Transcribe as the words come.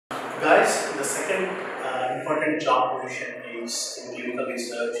Guys, the second important job position is in clinical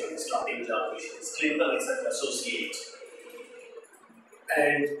research, in starting job position is clinical research associate.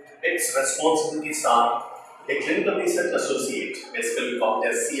 And its responsibilities are a clinical research associate, basically called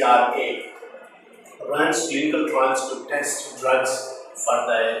as CRA, runs clinical trials to test drugs for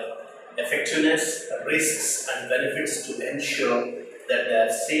their effectiveness, risks, and benefits to ensure that they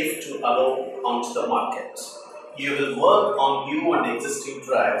are safe to allow onto the market. You will work on new and existing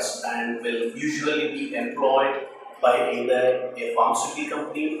drugs and will usually be employed by either a pharmaceutical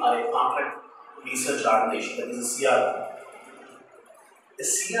company or a contract research organization, that is a CRA. The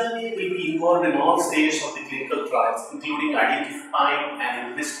CRA will be involved in all stages of the clinical trials, including identifying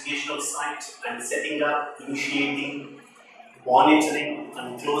an investigational site and setting up, initiating, monitoring,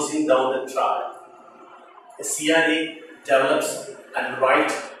 and closing down the trial. The CRA develops and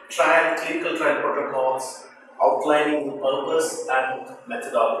writes clinical trial protocols outlining the purpose and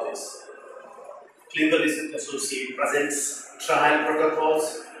methodologies. Clinical Research Associate presents trial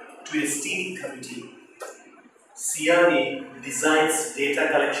protocols to a steering committee. CRA designs data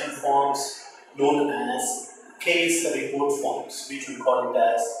collection forms known as case report forms, which we call it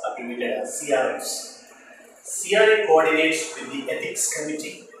as abbreviated as CRFs. CRA coordinates with the ethics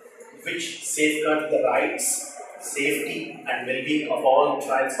committee, which safeguards the rights, safety, and well-being of all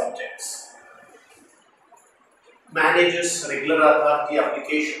trial subjects. Manages regular authority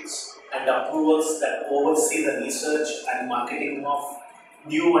applications and approvals that oversee the research and marketing of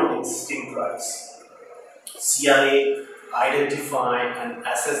new and existing drugs. CRA identify and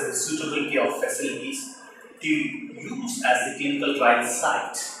assess the suitability of facilities to use as the clinical trial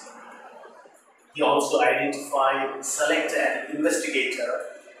site. He also select an investigator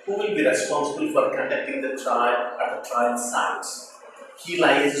who will be responsible for conducting the trial at the trial site. He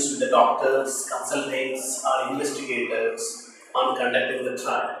liaises with the doctors, consultants, or investigators on conducting the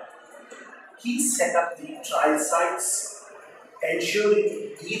trial. He set up the trial sites,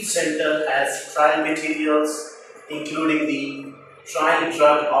 ensuring each center has trial materials, including the trial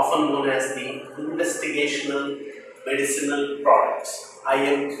drug often known as the investigational medicinal products,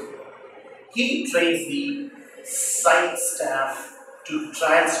 IMQ. He trains the site staff to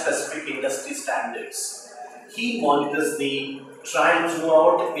trial-specific industry standards. He monitors the trial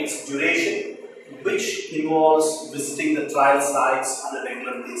throughout its duration, which involves visiting the trial sites on a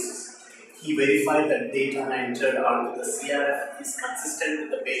regular basis. He verified that data entered onto the CRF is consistent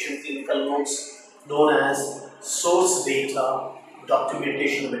with the patient clinical notes known as source data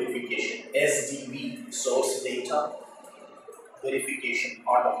documentation verification, SDV, source data verification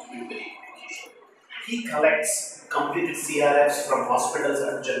or document verification. He collects completed CRFs from hospitals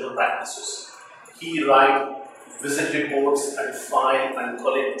and general practices. He writes visit reports and file and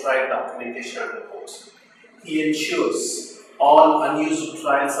collect trial documentation and reports. He ensures all unused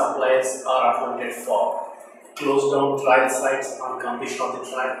trial supplies are accounted for, close down trial sites on completion of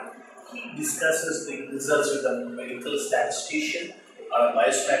the trial. He discusses the results with a medical statistician or a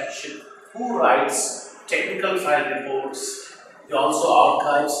biostatistician who writes technical trial reports. He also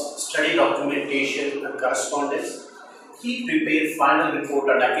archives study documentation and correspondence. He prepares final report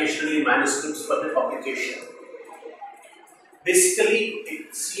and occasionally manuscripts for the publication. Basically,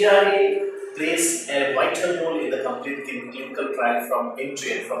 CRA plays a vital role in the complete clinical trial from end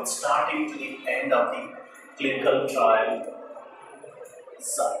to end, from starting to the end of the clinical trial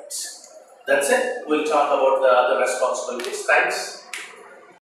site. That's it. We'll talk about the other responsibilities. Thanks.